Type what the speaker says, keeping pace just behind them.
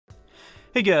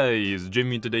Hey guys,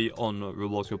 Jamiy today on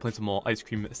Roblox. We're playing some more Ice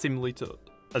Cream Simulator,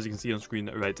 as you can see on screen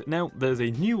right now. There's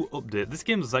a new update. This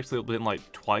game is actually updating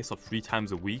like twice or 3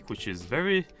 times a week, which is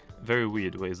very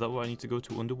weird. Wait, is that where I need to go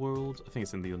to Underworld? I think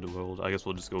it's in the Underworld. I guess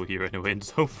we'll just go here anyway and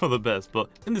just hope for the best. But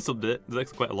in this update, there's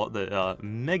actually quite a lot. There are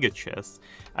mega chests.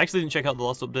 I actually didn't check out the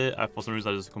last update. For some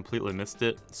reason I just completely missed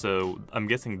it. So I'm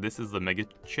guessing this is the mega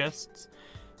chests.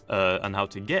 And how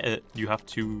to get it, you have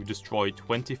to destroy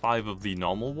 25 of the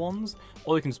normal ones,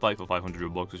 or you can just buy it for 500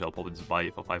 Robux, which I'll probably just buy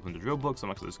it for 500 Robux.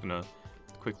 I'm actually just gonna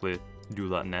quickly do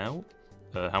that now.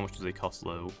 How much does it cost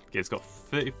though? Okay, it's got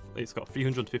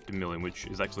 350 million, which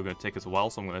is actually going to take us a while,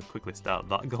 so I'm going to quickly start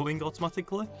that going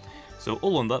automatically. So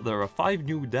other than that, there are 5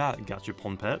 new Dark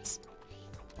Gachapon pets.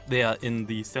 They are in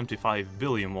the 75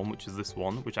 billion one, which is this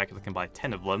one, which I can buy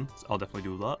 10 of them, so I'll definitely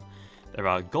do that. There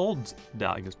are gold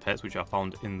darkness pets, which are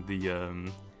found in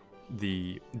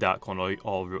the dark one or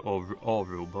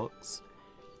Robux.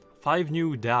 5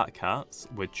 new dark hats,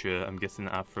 which I'm guessing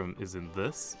is in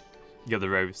this. You get the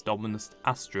rarest Dominus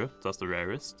Astra, that's the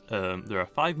rarest. There are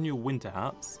 5 new winter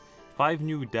hats, 5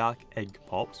 new dark egg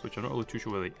pops, which I'm not really too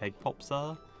sure where the egg pops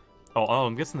are. Oh,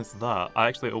 I'm guessing it's that. I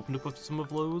actually opened up some of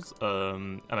those,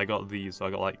 and I got these. So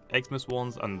I got like Xmas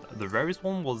ones, and the rarest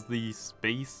one was the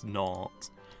Space Knot.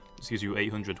 This gives you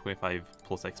 825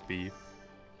 plus XP.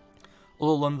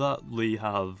 Other than that, we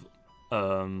have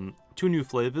 2 new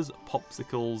flavors,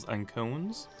 popsicles and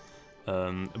cones.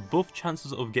 Buff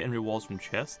chances of getting rewards from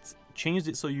chests. Changed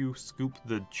it so you scoop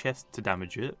the chest to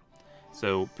damage it.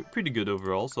 So pretty good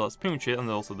overall. So that's pretty much it. And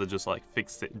also they're just like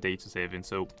fixed data saving.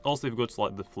 So also if you go to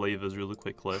like the flavors really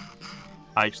quickly,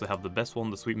 I actually have the best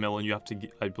one, the sweet melon. You have to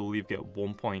get, I believe, get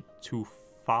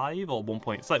 1.25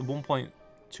 or it's like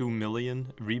 1.2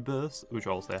 million rebirths, which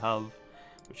also I have,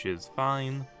 which is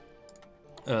fine.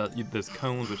 There's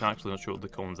cones, which I'm actually not sure what the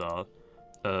cones are.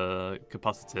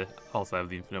 Capacity, also I have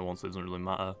the infinite one, so it doesn't really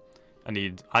matter. You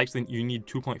need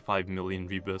 2.5 million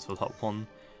rebirths for that one.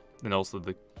 Then also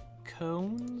the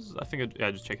cones, I think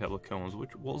I just checked out the cones.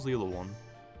 What was the other one?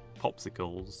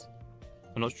 Popsicles.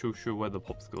 I'm not sure where the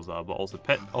popsicles are, but also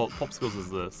popsicles is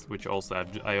this, which also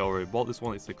I already bought this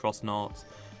one. It's the cross knots.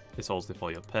 It's also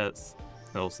for your pets.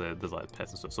 And also there's like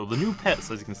pets and stuff. So the new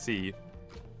pets, as you can see,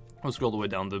 I'll scroll all the way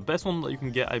down. The best one that you can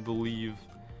get, I believe,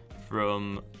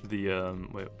 from the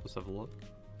wait, let's have a look.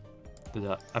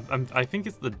 I think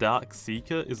it's the Dark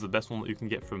Seeker is the best one that you can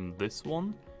get from this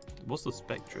one. What's the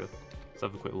Spectra? Let's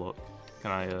have a quick look.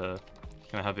 Can I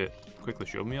have it quickly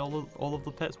show me all of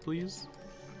the pets, please?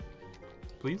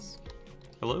 Please?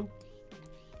 Hello?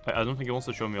 I don't think it wants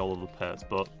to show me all of the pets,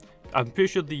 but I'm pretty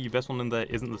sure the best one in there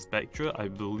isn't the Spectra. I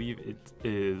believe it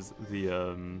is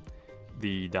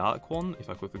the Dark one. If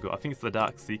I quickly go, I think it's the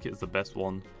Dark Seeker is the best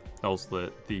one. Also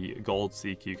the Gold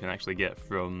Seeker you can actually get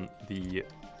from the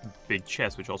big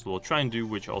chest, which also we'll try and do.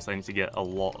 Which also I need to get a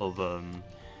lot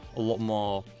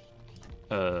more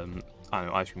I don't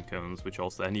know, ice cream cones. Which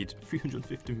also I need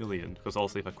 350 million because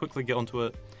also if I quickly get onto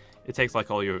it, it takes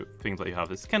like all your things that you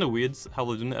have. It's kind of weird how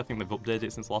they're doing it. I think they've updated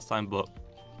it since last time, but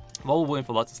while we're waiting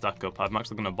for that to stack up, I'm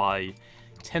actually going to buy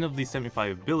 10 of these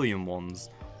 75 billion ones,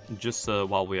 just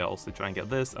while we are also trying to get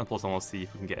this, and plus I want to see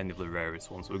if we can get any of the rarest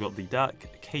ones. So we've got the Dark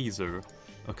Kaiser,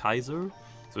 so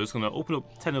we're just going to open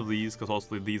up 10 of these, because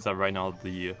obviously these are right now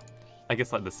the, I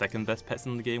guess like the second best pets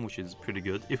in the game, which is pretty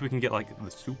good. If we can get like the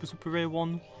super rare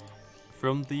one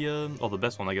from the, or the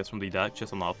best one I guess from the Dark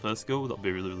chest on our first go, that'd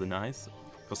be really nice.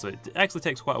 Because it actually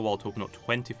takes quite a while to open up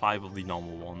 25 of the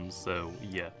normal ones, so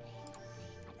yeah.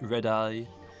 Red Eye.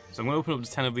 So I'm going to open up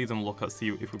just 10 of these and look at see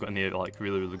if we've got any like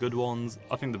really good ones.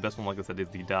 I think the best one, like I said, is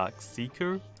the Dark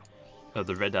Seeker.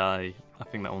 The Red Eye, I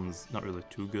think that one's not really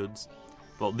too good.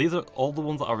 But these are all the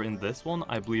ones that are in this one,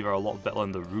 I believe are a lot better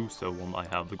than the Russo one that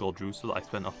I have, the Gold Russo that I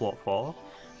spent a lot for.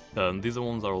 These are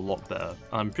ones that are a lot better.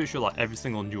 And I'm pretty sure like every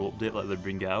single new update that they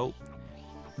bring out,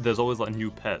 there's always like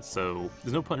new pets, so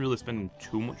there's no point really spending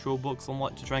too much Robux on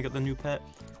like to try and get the new pet.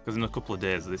 Because in a couple of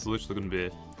days, it's literally going to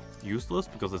be useless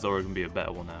because there's already going to be a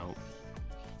better one out.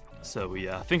 So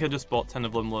yeah, I think I just bought 10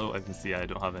 of them though. I can see I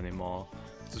don't have any more.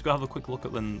 So just go have a quick look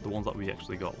at the ones that we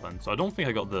actually got then. So I don't think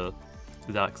I got the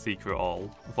Dark Seeker at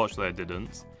all. Unfortunately I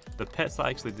didn't. The pets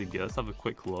I actually did get, let's have a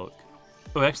quick look.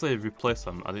 Oh, actually I replaced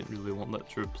them. I didn't really want that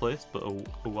to replace, but oh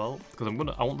well. Because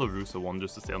I want the Russo one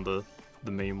just to stay on the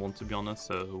main one, to be honest.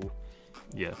 So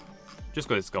yeah, just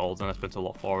got its golds and I spent a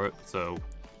lot for it, so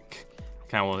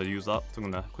kind of want to use that. So I'm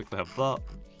going to quickly have that.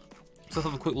 So let's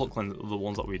have a quick look at the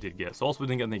ones that we did get. So also we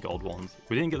didn't get any gold ones.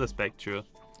 We didn't get the Spectra.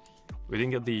 We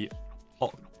didn't get the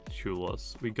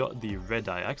Oculus. We got the Red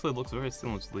Eye. Actually, it looks very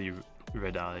similar to the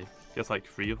Red Eye. Just like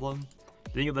 3 of them.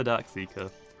 Didn't get the Dark Seeker.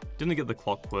 Didn't get the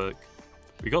Clockwork.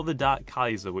 We got the Dark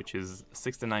Kaiser, which is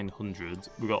 6900.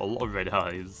 We got a lot of red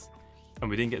eyes. And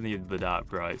we didn't get any of the Dark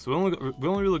Bright. So we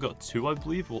only really got two, I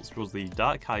believe, which was the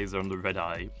Dark Kaiser and the Red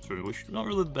Eye, which are not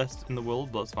really the best in the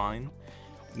world, but that's fine.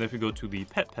 And if we go to the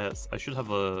pets, I should have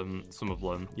some of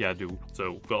them. Yeah, I do.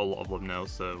 So got a lot of them now.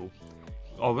 So,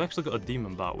 oh, we actually got a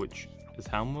Demon Bat, which is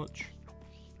how much?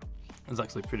 It's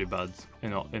actually pretty bad,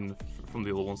 from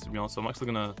the other ones, to be honest. So I'm actually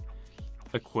gonna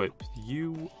equip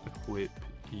you,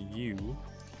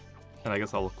 and I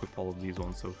guess I'll equip all of these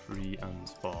ones. So 3 and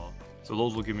 4. So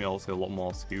those will give me also a lot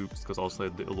more scoops, because also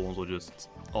the other ones were just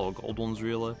all gold ones,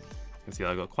 really. You can see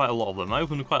I got quite a lot of them. I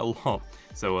opened quite a lot,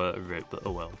 so rip, but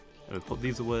oh well. I'm gonna put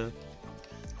these away.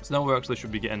 So now we actually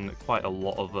should be getting quite a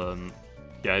lot of,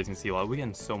 yeah, as you can see, like, we're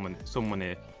getting so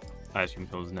many ice cream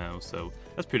cones now, so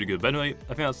that's pretty good. But anyway,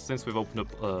 I think that's since we've opened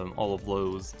up all of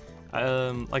those.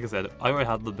 Like I said, I already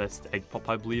had the best egg pop,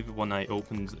 I believe, when I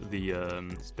opened the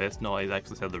Space Note. I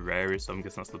actually said the rarest, so I'm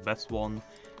guessing that's the best one.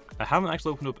 I haven't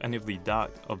actually opened up any of the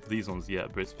dark of these ones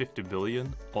yet, but it's 50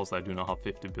 billion. Also, I do not have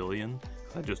 50 billion,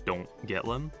 because I just don't get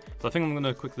them. So I think I'm going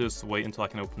to quickly just wait until I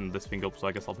can open this thing up, so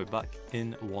I guess I'll be back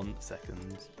in 1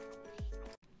 second.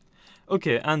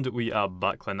 Okay, and we are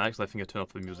back, and actually I think I turned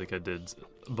off the music I did.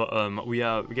 But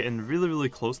we're getting really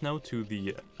close now to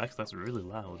the... Actually, that's really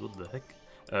loud, what the heck?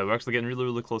 We're actually getting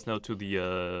really close now to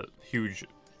the huge...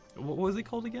 What was it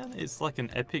called again? It's like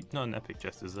an epic, not an epic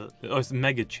chest, is it? Oh, it's a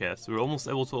mega chest. We're almost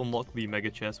able to unlock the mega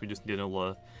chest. We just need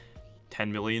another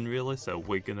 10 million, really, so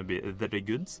we're gonna be very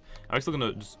good. I'm actually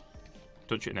gonna just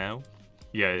touch it now.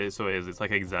 Yeah, so it is. It's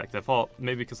like exact. I thought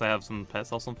maybe because I have some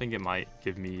pets or something, it might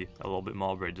give me a little bit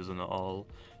more, but it doesn't at all.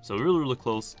 So really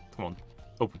close. Come on,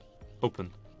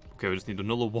 open. Okay, we just need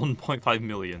another 1.5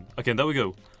 million. Okay, there we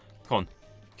go. Come on.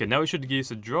 Okay, now it should give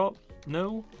us a drop.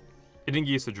 No, it didn't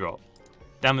give us a drop.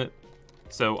 Damn it.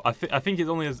 So I think it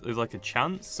only is like a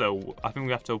chance, so I think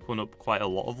we have to open up quite a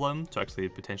lot of them to actually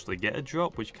potentially get a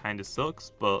drop, which kind of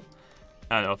sucks, but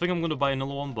I don't know. I think I'm going to buy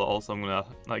another one, but also I'm going to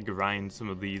like grind some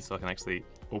of these so I can actually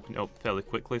open it up fairly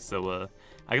quickly. So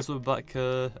I guess we're back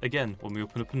again when we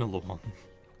open up another one.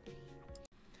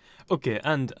 Okay,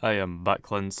 and I am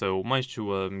back, Len, so managed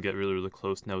to get really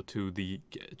close now to the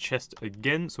chest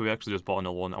again. So we actually just bought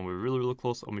another one, and we're really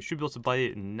close, and we should be able to buy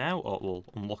it now, or we'll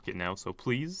unlock it now, so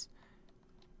please.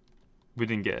 We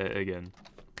didn't get it again.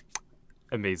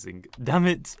 Amazing. Damn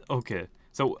it! Okay,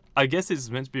 so I guess it's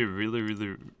meant to be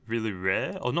really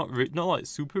rare, or not like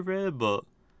super rare, but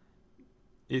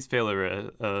it's fairly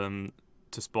rare to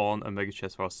spawn a mega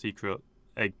chest for our secret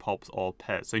egg pops or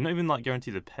pet. So you're not even like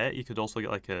guaranteed a pet, you could also get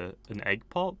like an egg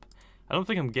pop. I don't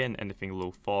think I'm getting anything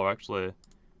low 4 actually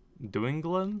doing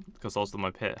them, because also my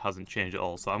pet hasn't changed at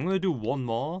all. So I'm going to do one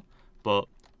more, but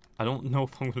I don't know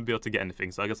if I'm going to be able to get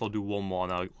anything, so I guess I'll do one more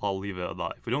and I'll leave it at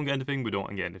that. If we don't get anything, we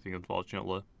don't get anything,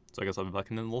 unfortunately. So I guess I'll be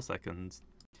back in a little seconds.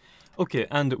 Okay,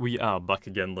 and we are back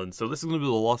again then. So this is going to be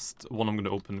the last one I'm going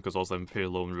to open, because also I'm pretty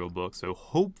low in Robux, so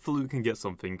hopefully we can get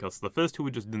something, because the first two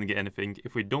we just didn't get anything.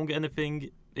 If we don't get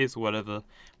anything, it's whatever.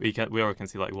 We already can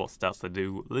see like what stats they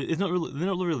do. They're not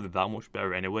really that much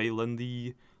better anyway than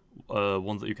the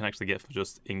ones that you can actually get for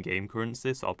just in-game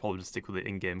currency, so I'll probably just stick with the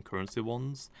in-game currency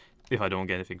ones, if I don't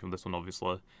get anything from this one,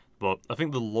 obviously. But I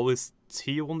think the lowest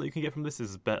tier one that you can get from this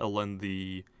is better than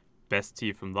the best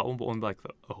tier from that one, but only like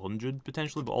 100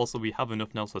 potentially. But also we have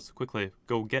enough now, so let's quickly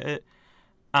go get it.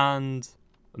 And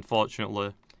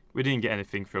unfortunately, we didn't get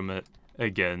anything from it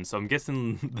again, so I'm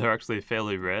guessing they're actually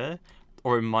fairly rare,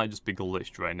 or it might just be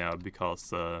glitched right now,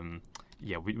 because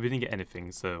yeah, we didn't get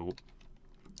anything. So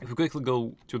if we quickly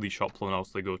go to the shop floor and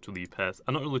also go to the pets,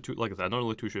 I'm not really too, like I said, I'm not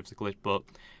really too sure if it's a glitch, but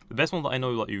the best one that I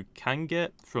know that you can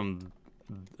get from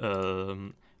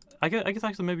I guess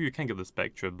actually maybe you can get the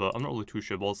Spectre, but I'm not really too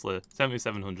sure. But also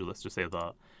 7700, let's just say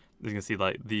that. You can see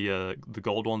like the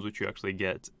gold ones, which you actually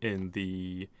get in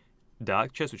the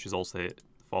dark chest, which is also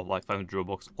for like 500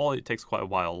 Robux. Or it takes quite a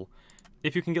while.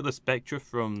 If you can get the Spectre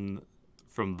from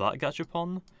that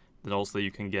gachapon, then also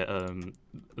you can get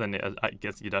then I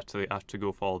guess you'd actually have to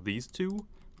go for these two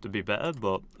to be better.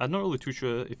 But I'm not really too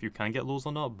sure if you can get those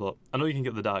or not. But I know you can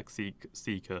get the Dark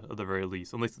Seeker at the very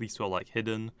least, unless these two are like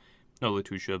hidden. Not really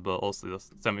too sure, but also the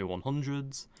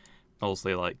 7100s,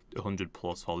 also like 100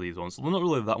 plus for these ones. So they're not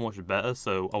really that much better,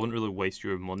 so I wouldn't really waste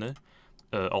your money,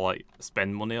 or like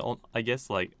spend money on, I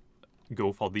guess, like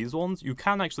go for these ones. You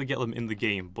can actually get them in the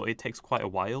game, but it takes quite a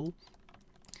while.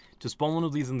 To spawn one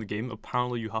of these in the game,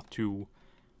 apparently you have to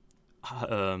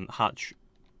hatch,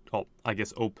 or I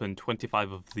guess open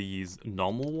 25 of these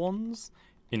normal ones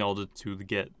in order to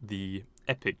get the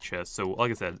epic chest. So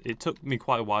like I said, it took me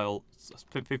quite a while,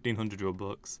 1500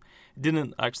 Robux.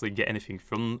 Didn't actually get anything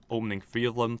from opening 3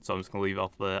 of them, so I'm just going to leave it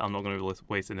off there. I'm not going to really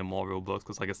waste any more Robux,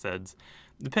 because like I said,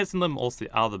 the pets in them also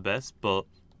are the best, but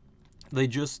they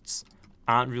just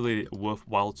aren't really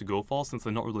worthwhile to go for, since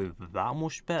they're not really that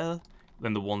much better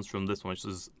than the ones from this one, which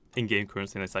is in-game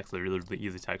currency, and it's actually really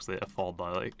easy to actually afford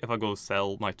that. Like, if I go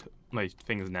sell my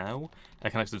things now, I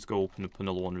can actually just go open up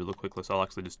another one really quickly, so I'll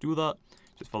actually just do that,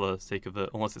 just for the sake of it,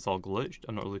 unless it's all glitched.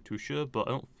 I'm not really too sure, but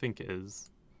I don't think it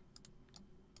is.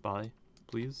 Buy,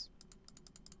 please.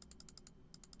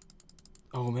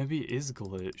 Oh, maybe it is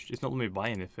glitched. It's not letting me buy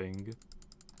anything.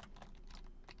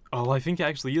 Oh, I think it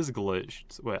actually is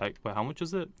glitched. Wait, how much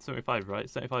is it? 75, right?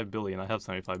 75 billion. I have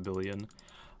 75 billion.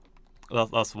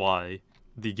 That's why.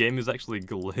 The game is actually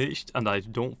glitched, and I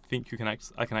don't think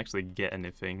I can actually get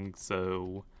anything,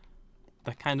 so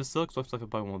that kind of sucks. What if I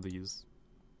buy one of these?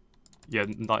 Yeah,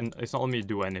 it's not letting me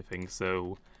do anything,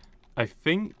 so I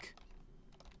think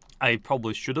I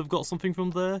probably should have got something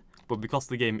from there, but because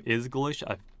the game is glitched,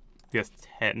 I guess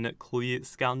technically it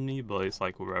scanned me, but it's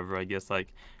like wherever, I guess.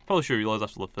 Like, probably should realize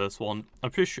after the first one.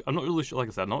 I'm not really sure, like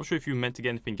I said, I'm not sure if you meant to get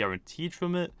anything guaranteed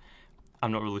from it.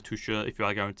 I'm not really too sure. If you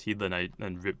are guaranteed, then I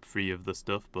rip free of the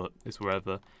stuff, but it's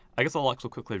wherever. I guess I'll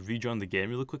actually quickly rejoin the game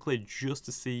really quickly just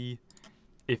to see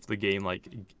if the game like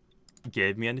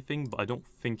gave me anything, but I don't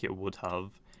think it would have.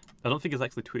 I don't think it's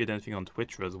actually tweeted anything on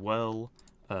Twitter as well.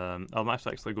 I might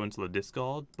actually go into the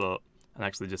Discord, and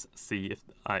actually just see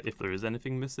if there is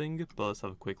anything missing. But let's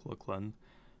have a quick look then.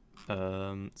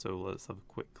 So let's have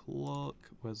a quick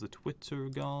look. Where's the Twitter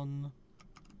gone?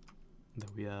 There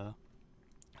we are.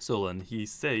 So then he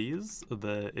says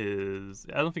there is.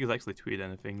 I don't think he's actually tweeted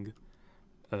anything.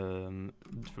 For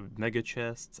mega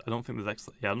chests, I don't think there's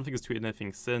actually. Yeah, I don't think he's tweeted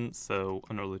anything since. So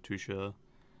I'm not really too sure.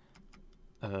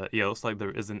 Yeah, looks like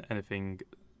there isn't anything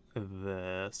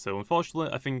there. So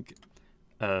unfortunately, I think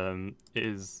it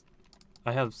is.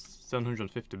 I have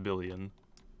 750 billion.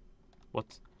 What?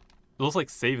 It looks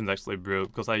like savings actually broke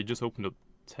because I just opened up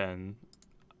 10.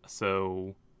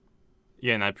 So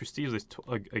yeah, and I prestige this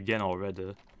again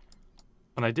already.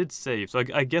 And I did save, so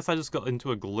I guess I just got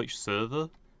into a glitch server, and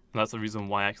that's the reason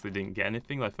why I actually didn't get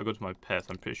anything. Like, if I go to my pets,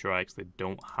 I'm pretty sure I actually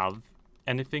don't have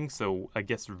anything, so I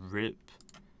guess RIP.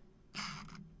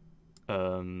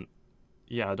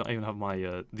 Yeah, I don't even have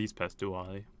my, these pets, do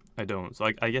I? I don't,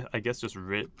 so I guess just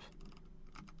RIP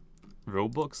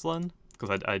Robux then,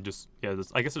 because I just, yeah,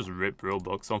 I guess just RIP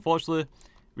Robux. So unfortunately,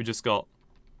 we just got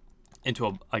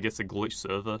into I guess a glitch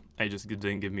server. It just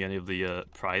didn't give me any of the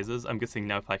prizes. I'm guessing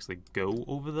now if I actually go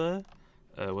over there,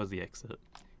 where's the exit?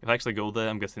 If I actually go there,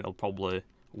 I'm guessing it'll probably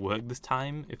work this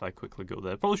time if I quickly go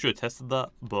there. Probably should have tested that,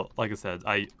 but like I said,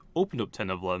 I opened up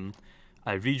 10 of them.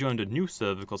 I rejoined a new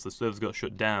server because the servers got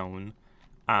shut down,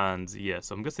 and yeah,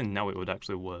 so I'm guessing now it would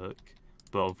actually work.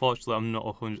 But unfortunately,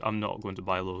 I'm not going to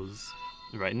buy those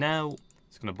right now.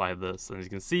 Just gonna buy this, and as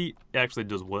you can see, it actually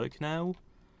does work now.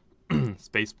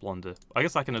 Space Blunder. I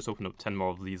guess I can just open up 10 more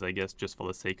of these, I guess, just for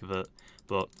the sake of it.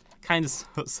 But kind of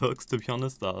sucks, to be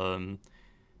honest, that,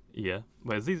 yeah.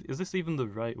 Wait, is this even the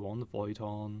right one?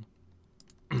 Voidhorn.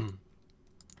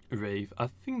 Rave. I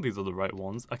think these are the right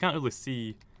ones. I can't really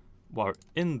see what are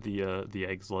in the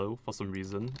eggs, though, for some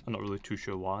reason. I'm not really too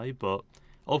sure why, but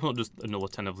I'll open up just another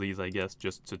 10 of these, I guess,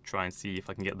 just to try and see if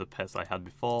I can get the pets I had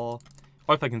before.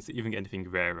 Or if I can even get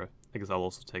anything rarer. I guess I'll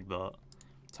also take that.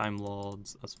 Time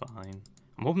Lords, that's fine.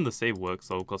 I'm hoping the save works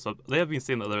though, because they have been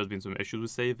saying that there has been some issues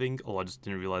with saving, or I just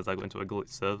didn't realize I got into a glitch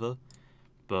server.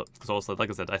 But, because also, like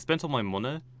I said, I spent all my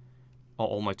money, or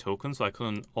all my tokens, so I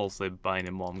couldn't also buy any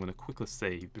more. I'm going to quickly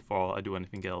save before I do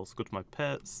anything else. Go to my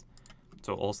pets,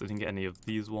 so also didn't get any of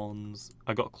these ones.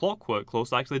 I got Clockwork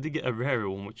close, I actually did get a rarer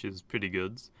one, which is pretty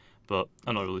good, but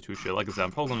I'm not really too sure. Like I said,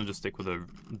 I'm probably going to just stick with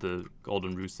the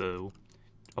Golden Russo,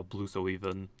 or Blueso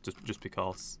even, just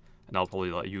because. And I'll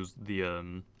probably like use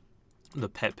the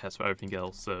pets for everything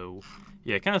else. So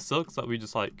yeah, it kind of sucks that we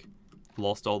just like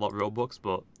lost all that Robux,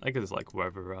 but I guess it's like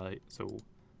wherever, right? So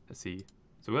let's see.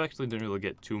 So we actually didn't really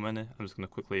get too many. I'm just gonna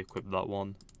quickly equip that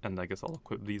one, and I guess I'll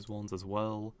equip these ones as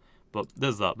well. But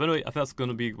there's that. But anyway, I think that's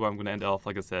gonna be where I'm gonna end it off.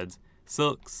 Like I said,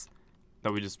 sucks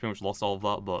that we just pretty much lost all of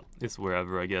that, but it's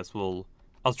wherever, I guess. I'll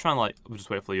try and like just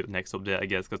wait for the next update, I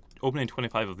guess, because opening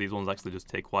 25 of these ones actually just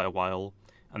take quite a while.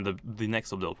 And the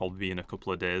next update will probably be in a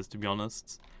couple of days, to be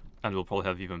honest. And we'll probably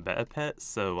have even better pets,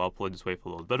 so I'll probably just wait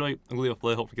for those. But anyway, I'm going to leave off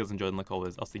there. Hope you guys enjoyed, and like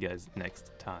always, I'll see you guys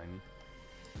next time.